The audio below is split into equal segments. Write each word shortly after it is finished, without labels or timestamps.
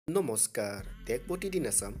নমস্কাৰ টেক প্ৰতিদিন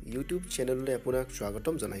আসাম ইউটিউব চেনেললৈ আপোনাক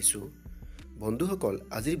স্বাগতম জনাইছোঁ বন্ধুসকল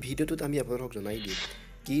আজিৰ ভিডিঅ'টোত আমি আপোনালোকক জনাই দিম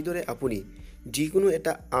কিদৰে আপুনি যিকোনো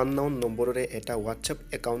এটা আননউন নম্বৰৰে এটা WhatsApp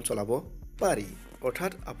একাউণ্ট চলাব পাৰি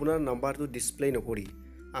অৰ্থাৎ আপোনাৰ নম্বৰটো ডিসপ্লে নকৰি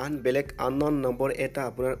আন বেলেগ আননউন নম্বৰ এটা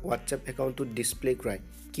আপোনাৰ WhatsApp একাউণ্টত ডিসপ্লে কৰাই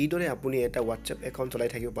কিদৰে আপুনি এটা WhatsApp একাউণ্ট চলাই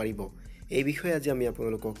থাকিব পাৰিব এই বিষয়ে আজি আমি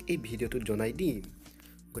আপোনালোকক এই ভিডিঅ'টোত জনাই দিম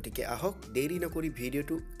গতিকে আহক দেৰি নকৰি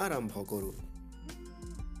ভিডিঅ'টো আৰম্ভ কৰোঁ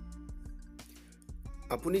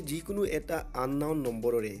আপুনি যিকোনো এটা আননউন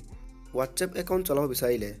নম্বৰৰে WhatsApp একাউণ্ট চলাব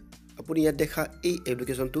বিচাৰিলে আপুনি ইয়াত দেখা এই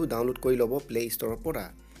এপ্লিকেশ্যনটো ডাউনলোড কৰি ল'ব প্লে ষ্টৰৰ পৰা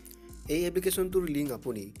এই এপ্লিকেশ্যনটোৰ লিংক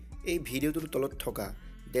আপুনি এই ভিডিঅ'টোৰ তলত থকা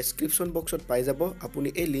ডেসক্ৰিপশ্যন বক্সত পাই যাব আপুনি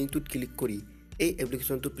এই লিংকটোত ক্লিক কৰি এই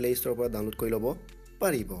এপ্লিকেশ্যনটো প্লে ষ্টৰৰ পৰা ডাউনলোড কৰি ল'ব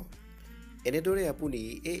পাৰিব এনেদৰে আপুনি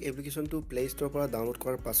এই এপ্লিকেশ্যনটো প্লে ষ্টৰৰ পৰা ডাউনলোড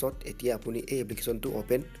কৰাৰ পাছত এতিয়া আপুনি এই এপ্লিকেশ্যনটো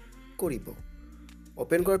ওপেন কৰিব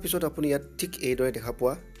ওপেন কৰাৰ পিছত আপুনি ইয়াত ঠিক এইদৰে দেখা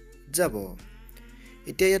পোৱা যাব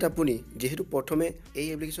এতিয়া ইয়াত আপুনি যেহেতু প্ৰথমে এই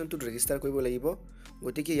এপ্লিকেশ্যনটোত ৰেজিষ্টাৰ কৰিব লাগিব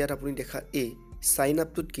গতিকে ইয়াত আপুনি দেখা এই সাইন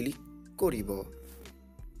আপটোত ক্লিক কৰিব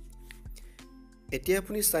এতিয়া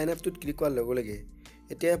আপুনি সাইন আপটোত ক্লিক কৰাৰ লগে লগে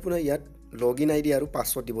এতিয়া আপোনাৰ ইয়াত লগইন আইডি আৰু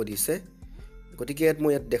পাছৱৰ্ড দিব দিছে গতিকে ইয়াত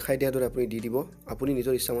মই ইয়াত দেখাই দিয়াৰ দৰে আপুনি দি দিব আপুনি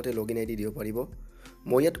নিজৰ ইচ্ছামতে লগইন আইডি দিব পাৰিব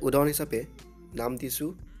মই ইয়াত উদাহৰণ হিচাপে নাম দিছো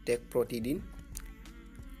টেক প্ৰতিদিন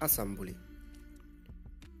আসাম বুলি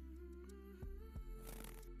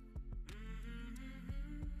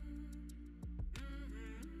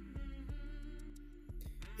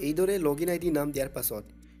এইদৰে লগইন আইডি নাম দিয়াৰ পাছত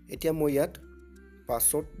এতিয়া মই ইয়াত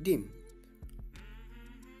পাছৱৰ্ড দিম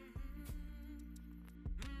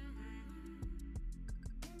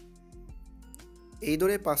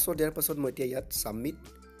এইদৰে পাছৱৰ্ড দিয়াৰ পাছত মই এতিয়া ইয়াত সাবমিট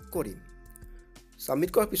কৰিম সাবমিট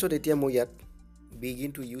কৰাৰ পিছত এতিয়া মই ইয়াত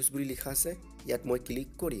বিগিন টু ইউজ বুলি লিখা আছে ইয়াত মই ক্লিক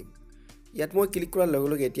কৰিম ইয়াত মই ক্লিক কৰাৰ লগে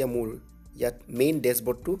লগে এতিয়া মোৰ ইয়াত মেইন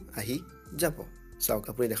ড্যাশবৰ্ডটো আহি যাব চাওক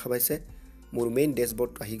আপুনি দেখা পাইছে মোৰ মেইন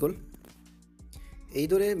ড্যাশবৰ্ড আহি গল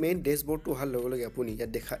এইদৰে মেইন ড্যাশবৰ্ডটো অহাৰ লগে লগে আপুনি ইয়াত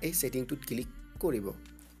দেখা এই সেটিংটোত ক্লিক কৰিব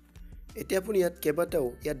এতিয়া আপুনি ইয়াত কেইবাটাও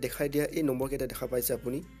ইয়াত দেখাই দিয়া এই নম্বৰ কেইটা দেখা পাইছে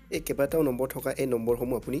আপুনি এই কেইবাটাও নম্বৰ থকা এই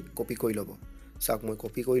নম্বৰসমূহ আপুনি কপি কৰি ল'ব চাওক মই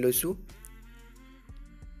কপি কৰি লৈছো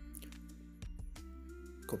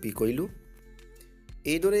কপি কৰিলো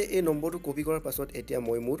এইদৰে এই নম্বৰটো কপি কৰাৰ পাছত এতিয়া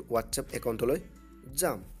মই মোৰ WhatsApp একাউণ্টলৈ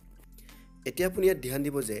যাম এতিয়া আপুনি ইয়াত ধ্যান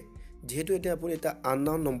দিব যে যেহেতু এতিয়া আপুনি এটা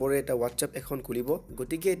আননউন নম্বৰে এটা WhatsApp একাউণ্ট খুলিব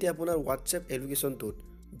গতিকে এতিয়া আপোনাৰ WhatsApp এপ্লিকেশ্যনটোত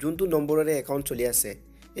যোনটো নম্বৰৰে একাউণ্ট চলি আছে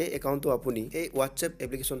এই একাউণ্টটো আপুনি এই WhatsApp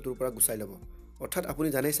এপ্লিকেশ্যনটোৰ পৰা গুচাই ল'ব অৰ্থাৎ আপুনি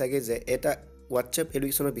জানে চাগে যে এটা WhatsApp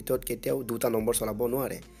এপ্লিকেশ্যনৰ ভিতৰত কেতিয়াও দুটা নম্বৰ চলাব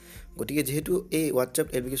নোৱাৰে গতিকে যেহেতু এই WhatsApp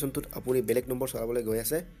এপ্লিকেশ্যনটোত আপুনি বেলেগ নম্বৰ চলাবলৈ গৈ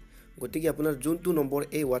আছে গতিকে আপোনাৰ যোনটো নম্বৰ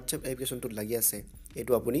এই WhatsApp এপ্লিকেশ্যনটোত লাগি আছে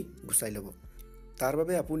এটো আপুনি গুচাই ল'ব তাৰ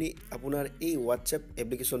বাবে আপুনি আপোনাৰ এই WhatsApp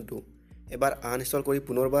এপ্লিকেশ্যনটো এবাৰ আনইনষ্টল কৰি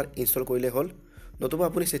পুনৰবাৰ ইনষ্টল কৰিলে হ'ল নতুবা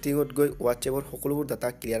আপুনি সেটিংত গৈ WhatsAppৰ সকলোবোৰ ডাটা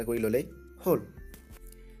ক্লিয়াৰ কৰি ল'লে হ'ল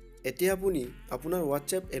এতিয়া আপুনি আপোনাৰ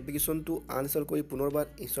WhatsApp এপ্লিকেশ্যনটো আনইনষ্টল কৰি পুনৰবাৰ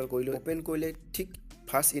ইনষ্টল কৰিলে ওপেন কৰিলে ঠিক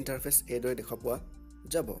ফাৰ্ষ্ট ইন্টাৰফেস এইদৰে দেখা পোৱা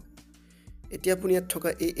যাব এতিয়া আপুনি ইয়াত থকা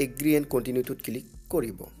এই এগ্ৰি এণ্ড কন্টিনিউটোত ক্লিক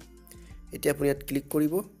কৰিব এতিয়া আপুনি ইয়াত ক্লিক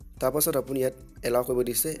কৰিব তাৰ পাছত আপুনি ইয়াত এলাউ কৰিব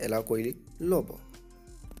দিছে এলাউ কৰি ল'ব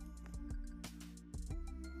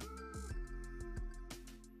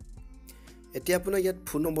এতিয়া আপোনাৰ ইয়াত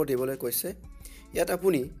ফোন নম্বৰ দিবলৈ কৈছে ইয়াত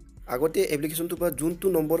আপুনি আগতে এপ্লিকেশ্যনটোৰ পৰা যোনটো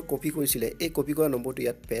নম্বৰ কপি কৰিছিলে এই কপি কৰা নম্বৰটো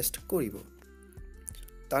ইয়াত পেষ্ট কৰিব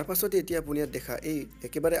তাৰ পাছত এতিয়া আপুনি ইয়াত দেখা এই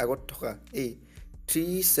একেবাৰে আগত থকা এই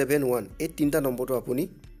 371 এই তিনটা নম্বৰটো আপুনি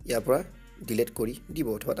ইয়াৰ পৰা ডিলিট কৰি দিব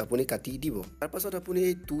অথবা আপুনি কাটি দিব তাৰ পাছত আপুনি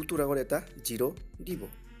এই 2 টোৰ আগত এটা 0 দিব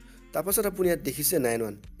তাৰ পাছত আপুনি ইয়াত দেখিছে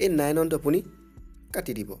 91 এই 91টো আপুনি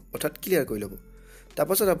কাটি দিব অৰ্থাৎ ক্লিয়াৰ কৰি ল'ব তাৰ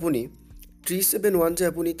পাছত আপুনি 371 যে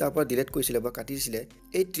আপুনি তাৰ পৰা ডিলিট কৰিছিলে বা কাটিছিলে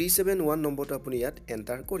এই 371 নম্বৰটো আপুনি ইয়াত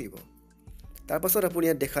এন্টাৰ কৰিব তাৰ পাছত আপুনি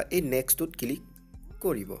ইয়াত দেখা এই নেক্সটটোত ক্লিক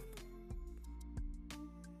কৰিব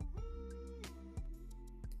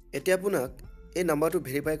এতিয়া আপোনাক এই নাম্বাৰটো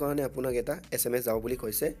ভেৰিফাই কাৰণে আপোনাক এটা SMS যাও বুলি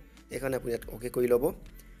কৈছে এখানে আপুনি ইয়াত ওকে কৰি ল'ব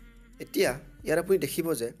এতিয়া ইয়াৰ আপুনি দেখিব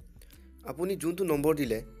যে আপুনি যোনটো নম্বৰ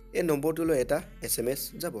দিলে এই নম্বৰটোলৈ এটা SMS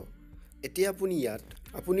যাব এতিয়া আপুনি ইয়াত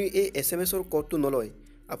আপুনি এই SMS ৰ কোডটো নলয়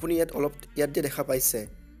আপুনি ইয়াত অলপ ইয়াত যে দেখা পাইছে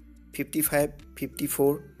 55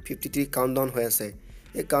 54 53 কাউন্টডাউন হৈ আছে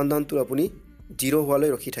এই কাউন্টডাউনটো আপুনি 0 হোৱালৈ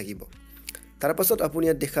ৰখি থাকিব তাৰ পাছত আপুনি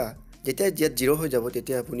ইয়াত দেখা যেতিয়া ইয়াত 0 হৈ যাব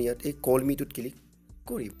তেতিয়া আপুনি ইয়াত এই কল মিটোত ক্লিক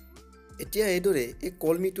কৰিব এতিয়া এইদৰে এই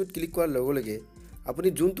কল মিটোত ক্লিক কৰাৰ লগে লগে আপুনি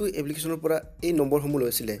যোনটো এপ্লিকেশ্যনৰ পৰা এই নম্বৰসমূহ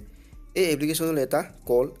লৈছিলে এই এপ্লিকেশ্যনলৈ এটা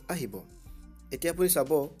কল আহিব এতিয়া আপুনি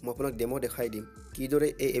চাব মই আপোনাক ডেমো দেখাই দিম কিদৰে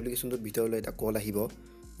এই এপ্লিকেশ্যনটোৰ ভিতৰলৈ এটা কল আহিব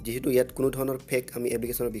যেহেতু ইয়াত কোনো ধৰণৰ ফেক আমি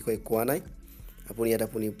এপ্লিকেশ্যনৰ বিষয়ে কোৱা নাই আপুনি ইয়াত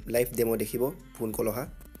আপুনি লাইভ ডেমো দেখিব ফোন কল অহা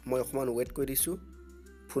মই অকণমান ৱেইট কৰি দিছোঁ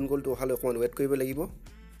ফোন কলটো অহালৈ অকণমান ৱেইট কৰিব লাগিব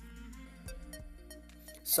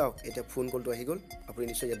চাওক এতিয়া ফোন কলটো আহি গ'ল আপুনি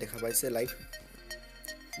নিশ্চয় ইয়াত দেখা পাইছে লাইভ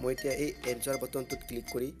মই এতিয়া এই এনচাৰ বাটনটোত ক্লিক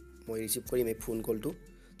কৰি মই ৰিচিভ কৰিম এই ফোন কলটো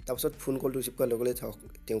তাৰপিছত ফোন কলটো ৰিচিভ কৰাৰ লগে লগে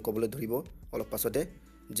তেওঁ ক'বলৈ ধৰিব অলপ পাছতে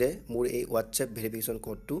যে মোৰ এই হোৱাটছএপ ভেৰিফিকেশ্যন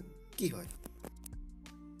কোডটো কি হয়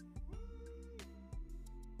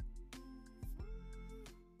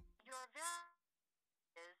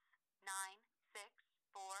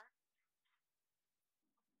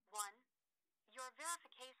Your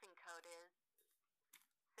verification code is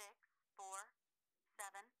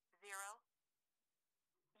 6470.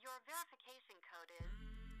 Your verification code is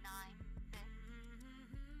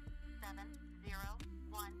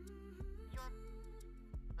 96701. Your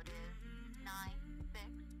code is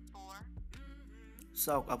 964.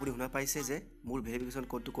 চাওক আপুনি শুনা পাইছে যে মোৰ ভেৰিফিকেশ্যন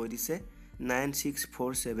কোডটো কৈ দিছে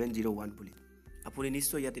 964701 বুলি আপুনি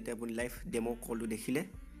নিশ্চয় ইয়াত এতিয়া আপুনি লাইভ ডেমো কলটো দেখিলে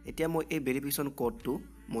এতিয়া মই এই ভেৰিফিকেশ্যন কোডটো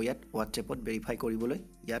মই ইয়াত হোৱাটছএপত ভেৰিফাই কৰিবলৈ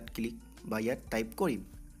ইয়াত ক্লিক বা ইয়াত টাইপ কৰিম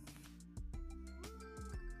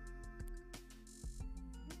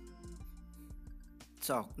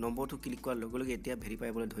চাওক নম্বৰটো ক্লিক কৰাৰ লগে লগে এতিয়া ভেৰিফাই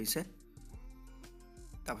হ'বলৈ ধৰিছে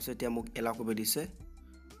তাৰপিছত এতিয়া মোক এলাউ কৰিব দিছে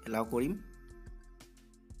এলাউ কৰিম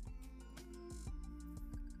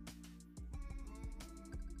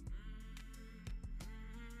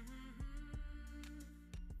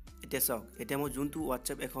এতিয়া চাওক এতিয়া মই যোনটো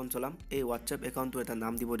হোৱাটছএপ একাউণ্ট চলাম এই হোৱাটছএপ একাউণ্টটো এটা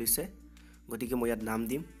নাম দিব দিছে গতিকে মই ইয়াত নাম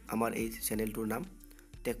দিম আমাৰ এই চেনেলটোৰ নাম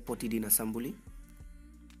টেক প্ৰতিদিন আসাম বুলি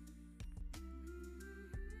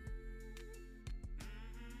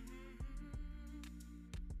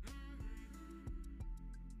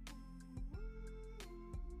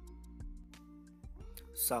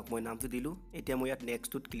চাওক মই নামটো দিলোঁ এতিয়া মই ইয়াত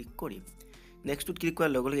নেক্সটটোত ক্লিক কৰিম নেক্সটটোত ক্লিক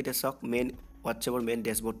কৰাৰ লগে লগে এতিয়া চাওক মেইন হোৱাটছএপৰ মেইন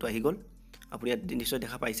ডেছবৰ্ডটো আহি গ'ল আপুনি ইয়াত নিশ্চয়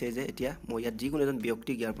দেখা পাইছে যে এতিয়া মই ইয়াত যিকোনো এজন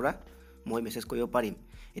ব্যক্তিক ইয়াৰ পৰা মই মেছেজ কৰিব পাৰিম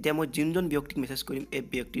এতিয়া মই যোনজন ব্যক্তিক মেছেজ কৰিম এই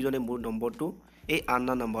ব্যক্তিজনে মোৰ নম্বৰটো এই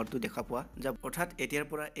আননোন নম্বৰটো দেখা পোৱা যাব অৰ্থাৎ এতিয়াৰ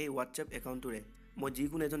পৰা এই হোৱাটছএপ একাউণ্টটোৰে মই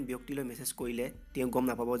যিকোনো এজন ব্যক্তিলৈ মেছেজ কৰিলে তেওঁ গম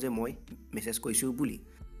নাপাব যে মই মেছেজ কৰিছোঁ বুলি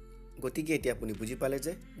গতিকে এতিয়া আপুনি বুজি পালে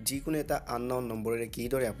যে যিকোনো এটা আননোন নম্বৰেৰে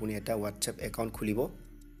কিদৰে আপুনি এটা হোৱাটছএপ একাউণ্ট খুলিব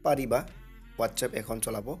পাৰি বা হোৱাটছএপ একাউণ্ট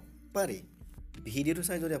চলাব পাৰি ভিডিঅ'টো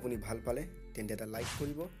চাই যদি আপুনি ভাল পালে তেন্তে এটা লাইক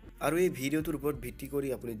কৰিব আৰু এই ভিডিঅ'টোৰ ওপৰত ভিত্তি কৰি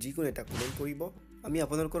আপুনি যিকোনো এটা কমেণ্ট কৰিব আমি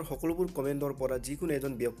আপোনালোকৰ সকলোবোৰ কমেণ্টৰ পৰা যিকোনো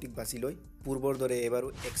এজন ব্যক্তিক বাছি লৈ পূৰ্বৰ দৰে এবাৰো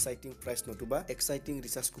এক্সাইটিং প্ৰাইজ নতুবা এক্সাইটিং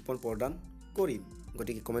ৰিচাৰ্জ কুপন প্ৰদান কৰিম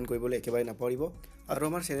গতিকে কমেণ্ট কৰিবলৈ একেবাৰে নাপাহৰিব আৰু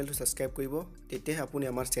আমাৰ চেনেলটো ছাবস্ক্ৰাইব কৰিব তেতিয়াহে আপুনি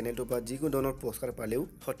আমাৰ চেনেলটোৰ পৰা যিকোনো ধৰণৰ পুৰস্কাৰ পালেও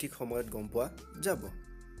সঠিক সময়ত গম পোৱা যাব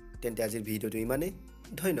তেন্তে আজিৰ ভিডিঅ'টো ইমানেই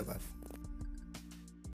ধন্যবাদ